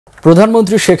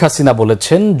প্রধানমন্ত্রী শেখ হাসিনা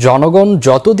বলেছেন, জনগণ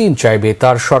যতদিন চাইবে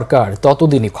তার সরকার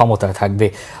ততদিনই ক্ষমতায় থাকবে।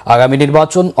 আগামী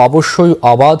নির্বাচন অবশ্যই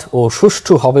অবাধ ও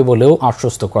সুষ্ঠু হবে বলেও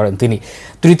আশ্বস্ত করেন তিনি।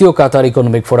 তৃতীয় কাতার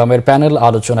ইকোনমিক ফোরামের প্যানেল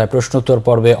আলোচনায় প্রশ্নোত্তর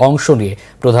পর্বে অংশ নিয়ে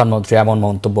প্রধানমন্ত্রী এমন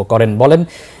মন্তব্য করেন। বলেন,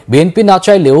 বিএনপি না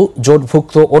চাইলেও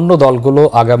জোটভুক্ত অন্য দলগুলো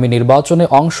আগামী নির্বাচনে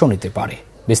অংশ নিতে পারে।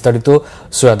 বিস্তারিত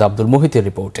সৈয়দ আব্দুল মুহিতের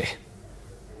রিপোর্টে।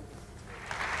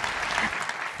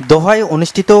 দোহায়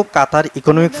অনুষ্ঠিত কাতার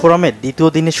ইকোনমিক ফোরামের দ্বিতীয়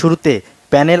দিনের শুরুতে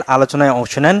প্যানেল আলোচনায়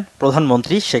অংশ নেন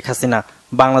প্রধানমন্ত্রী শেখ হাসিনা।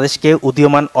 বাংলাদেশকে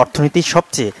উদীয়মান অর্থনীতির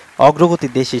সবচেয়ে অগ্রগতি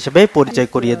দেশ হিসেবে পরিচয়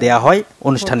করিয়ে দেয়া হয়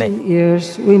অনুষ্ঠানে।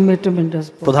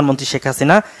 প্রধানমন্ত্রী শেখ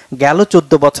হাসিনা গেল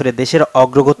 14 বছরে দেশের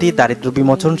অগ্রগতি, দারিদ্র্য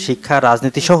বিমোচন, শিক্ষা,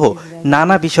 রাজনীতি সহ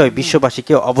নানা বিষয়ে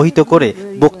বিশ্ববাসীকে অবহিত করে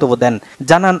বক্তব্য দেন।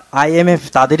 জানান, IMF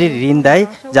তাদেরই ঋণ দেয়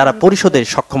যারা পরিশোধের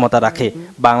সক্ষমতা রাখে।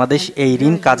 বাংলাদেশ এই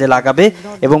ঋণ কাজে লাগাবে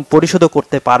এবং পরিশোধ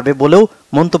করতে পারবে বলেও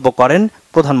মন্তব্য করেন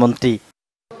প্রধানমন্ত্রী।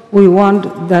 We want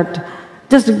that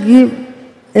just give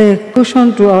a cushion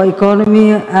to our economy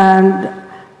and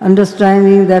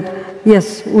understanding that yes,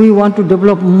 we want to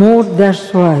develop more, that's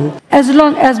why. As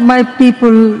long as my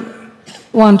people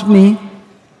want me,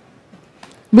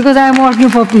 because I am working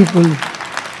for people.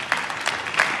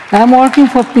 I am working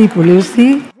for people, you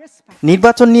see.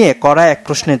 নির্বাচন নিয়ে করা এক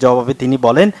প্রশ্নের জবাবে তিনি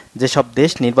বলেন, যেসব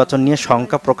দেশ নির্বাচন নিয়ে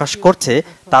শঙ্কা প্রকাশ করছে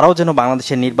তারাও যেন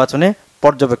বাংলাদেশের নির্বাচনে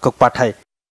পর্যবেক্ষক পাঠায়।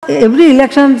 Every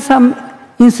election some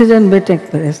incident may take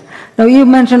place. Now you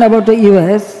mentioned about the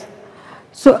US.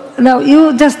 So now you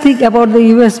just think about the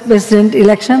US president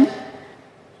election.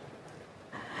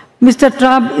 Mr.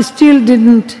 Trump still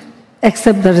didn't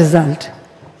accept the result.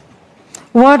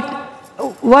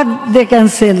 What they can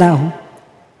say now?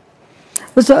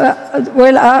 So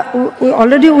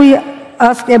we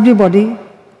ask everybody,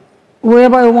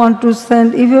 whoever want to send,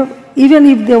 even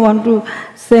if they want to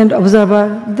send observer,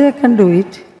 they can do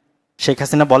it. Sheikh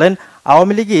Hasina বলেন,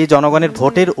 আওয়ামী লীগই জনগণের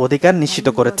ভোটের অধিকার নিশ্চিত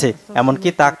করেছে, এমনকি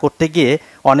তা করতে গিয়ে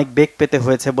অনেক বেগ পেতে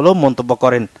হয়েছে বলেও মন্তব্য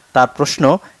করেন। তার প্রশ্ন,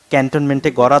 ক্যান্টনমেন্টে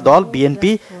গড়া দল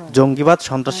বিএনপি জঙ্গিবাদ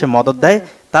সন্ত্রাসে মদদ দেয়,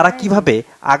 তারা কিভাবে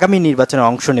আগামী নির্বাচনে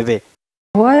অংশ নেবে?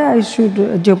 Why I should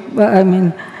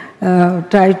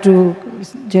try to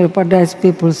jeopardize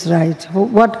people's rights?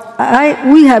 What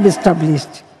we have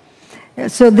established,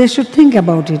 so they should think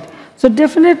about it. So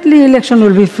definitely election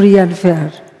will be free and fair.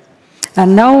 And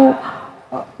now,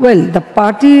 the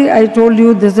party, I told you,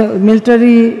 there's a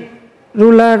military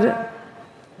ruler,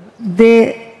 they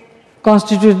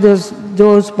constitute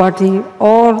those party,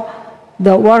 or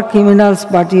the war criminals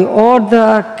party, or the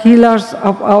killers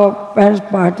of our parents'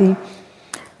 party.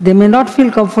 They may not feel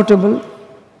comfortable,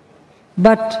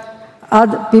 but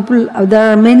other people, there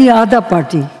are many other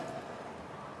party.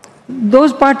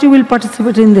 Those party will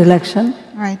participate in the election.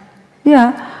 Right. Yeah.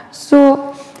 So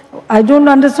I don't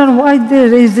understand why they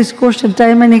raise this question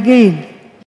time and again.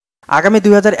 আগামী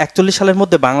 2041 সালের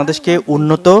মধ্যে বাংলাদেশকে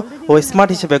উন্নত ও smart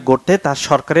হিসেবে গড়তে তার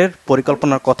সরকারের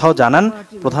পরিকল্পনার কথাও জানান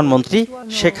প্রধানমন্ত্রী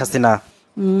শেখ হাসিনা।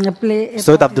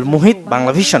 সৈয়দ আব্দুল মুহিত,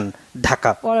 বাংলাভিশন,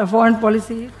 ঢাকা।